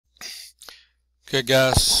Okay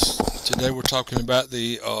guys, today we're talking about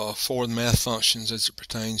the four math functions as it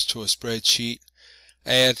pertains to a spreadsheet: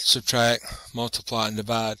 add, subtract, multiply, and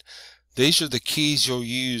divide. These are the keys you'll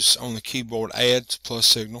use on the keyboard. Add, plus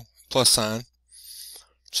signal, plus sign.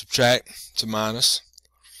 Subtract, it's a minus.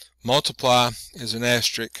 Multiply is an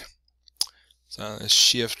asterisk, so it's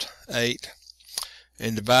shift 8.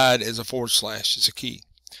 And divide is a /, it's a key.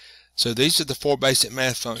 So these are the four basic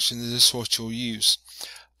math functions. This is what you'll use.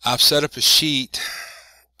 I've set up a sheet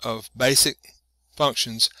of basic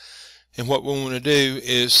functions, and what we want to do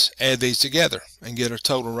is add these together and get a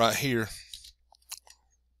total right here.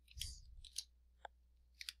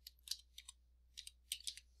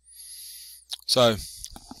 So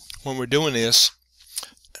when we're doing this,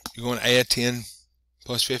 you're going to add 10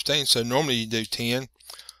 plus 15. So normally you do 10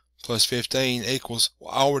 plus 15 equals,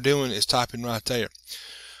 all we're doing is typing right there.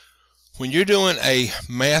 When you're doing a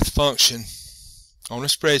math function on a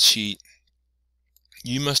spreadsheet,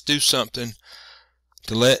 you must do something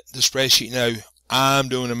to let the spreadsheet know I'm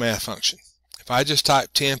doing a math function. If I just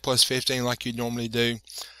type 10 plus 15 like you normally do,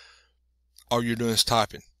 all you're doing is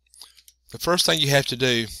typing. The first thing you have to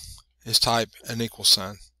do is type an equal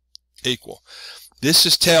sign. Equal. This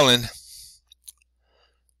is telling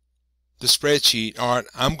the spreadsheet, alright,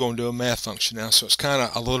 I'm going to do a math function now, so it's kind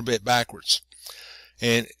of a little bit backwards.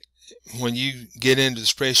 And when you get into the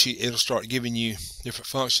spreadsheet, it'll start giving you different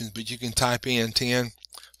functions, but you can type in 10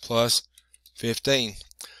 plus 15.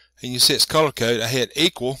 And you see it's color coded. I hit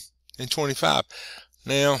equal and 25.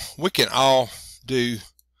 Now, we can all do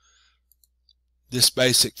this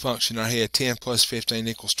basic function right here, 10 plus 15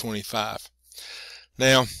 equals 25.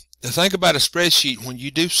 Now, the thing about a spreadsheet, when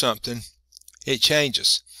you do something, it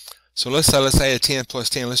changes. So let's say a 10 plus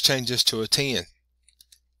 10. Let's change this to a 10.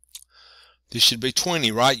 This should be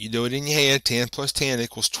 20, right? You do it in your head. 10 plus 10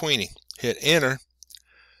 equals 20. Hit enter.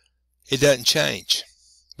 It doesn't change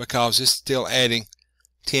because it's still adding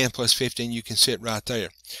 10 plus 15. You can sit right there.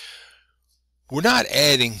 We're not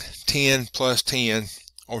adding 10 plus 10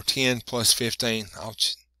 or 10 plus 15.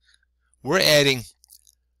 We're adding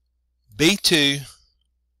B2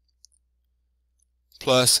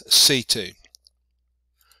 plus C2.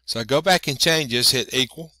 So I go back and change this, hit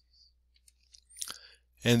equal,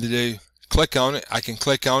 and to do click on it, I can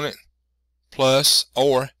click on it, plus,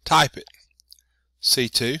 or type it.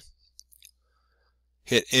 C2,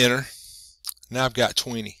 hit enter. Now I've got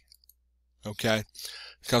 20. Okay,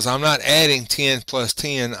 because I'm not adding 10 plus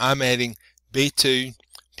 10, I'm adding B2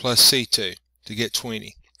 plus C2 to get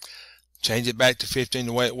 20. Change it back to 15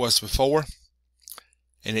 the way it was before,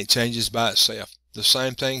 and it changes by itself. The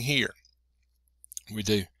same thing here. We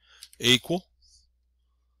do equal.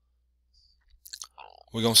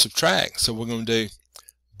 We're going to subtract, so we're going to do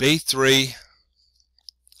B3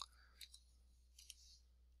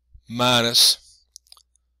 minus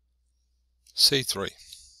C3.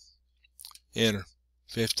 Enter.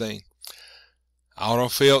 15.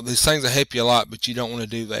 Autofill. These things will help you a lot, but you don't want to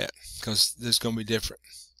do that because this is going to be different.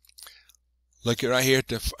 Look at right here at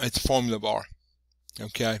the formula bar.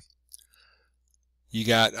 Okay. You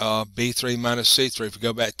got B3 minus C3. If you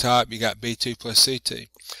go back top, you got B2 plus C2.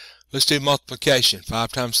 Let's do multiplication.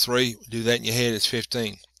 5 times 3, do that in your head, it's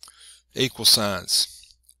 15. Equal signs.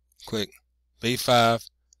 Click B5,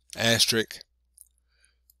 asterisk,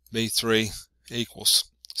 B3 equals.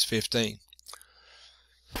 It's 15.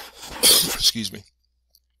 Excuse me.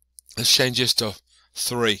 Let's change this to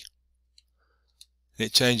 3.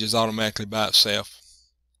 It changes automatically by itself.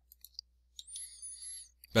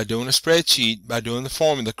 By doing a spreadsheet, by doing the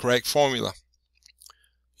formula, the correct formula,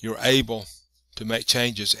 you're able to make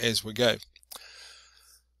changes as we go.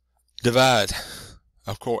 Divide,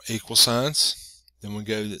 of course, equal signs. Then we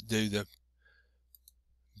go to do the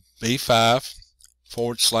B5 /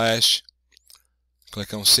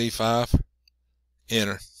 click on C5,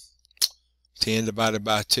 enter. 10 divided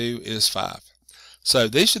by 2 is 5. So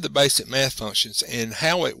these are the basic math functions, and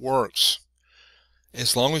how it works.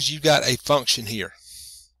 As long as you've got a function here,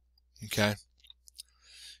 okay,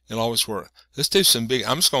 it'll always work. Let's do some big.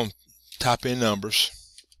 I'm just going to type in numbers.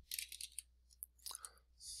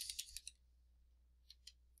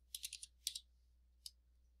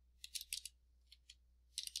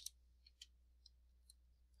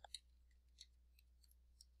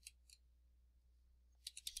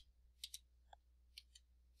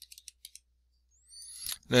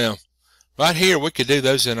 Now, right here, we could do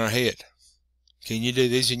those in our head. Can you do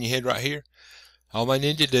these in your head right here? All I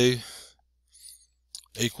need to do,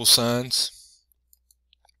 equal signs,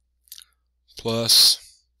 plus,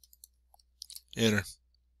 enter.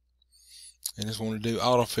 And just want to do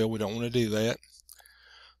autofill. We don't want to do that.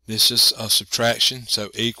 This is a subtraction, so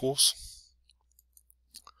equals.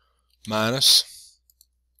 minus,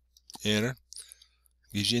 enter,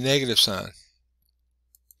 gives you a negative sign.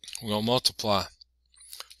 We're going to multiply,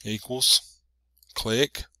 equals,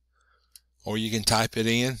 click, or you can type it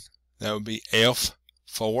in. That would be F4,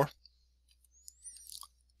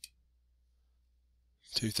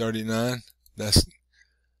 239. That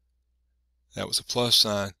was a plus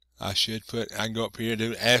sign. I can go up here and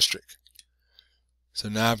do asterisk. So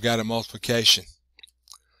now I've got a multiplication.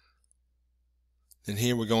 Then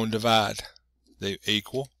here we're going to divide. The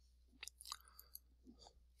equal,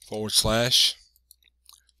 /,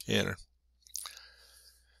 enter.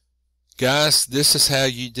 Guys, this is how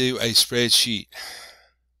you do a spreadsheet.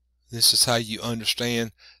 This is how you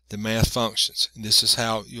understand the math functions. And this is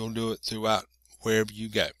how you'll do it throughout wherever you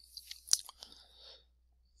go.